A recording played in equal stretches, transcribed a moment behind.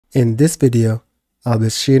In this video, I'll be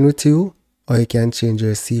sharing with you how you can change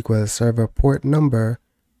your SQL Server port number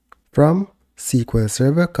from SQL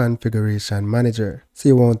Server Configuration Manager. So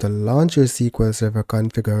you want to launch your SQL Server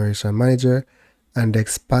Configuration Manager and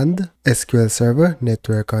expand SQL Server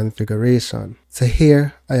network configuration. So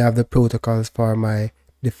here I have the protocols for my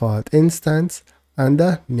default instance and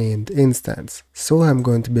the named instance. So I'm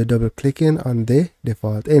going to be double clicking on the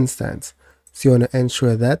default instance. So you want to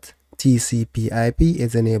ensure that TCP/IP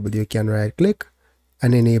is enabled. You can right click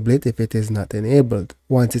and enable it if it is not enabled.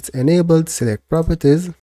 Once it's enabled, select properties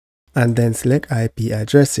and then select IP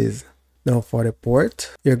addresses. Now for the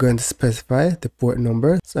port, you're going to specify the port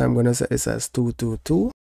number. So I'm going to set this as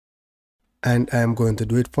 222 and I'm going to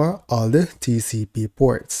do it for all the TCP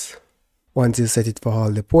ports. Once you set it for all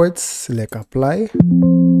the ports, select apply,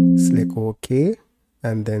 select OK,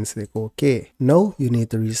 and then select OK. Now you need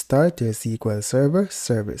to restart your SQL Server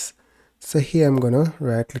service. So here I'm going to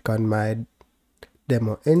right click on my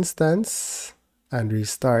demo instance and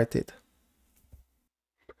restart it.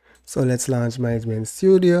 So let's launch Management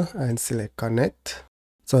Studio and select connect.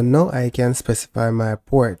 So now I can specify my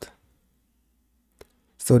port.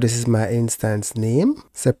 So this is my instance name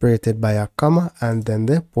separated by a comma and then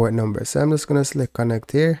the port number. So I'm just going to select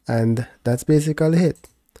connect here and that's basically it.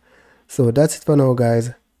 So that's it for now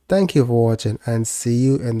guys. Thank you for watching and see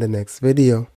you in the next video.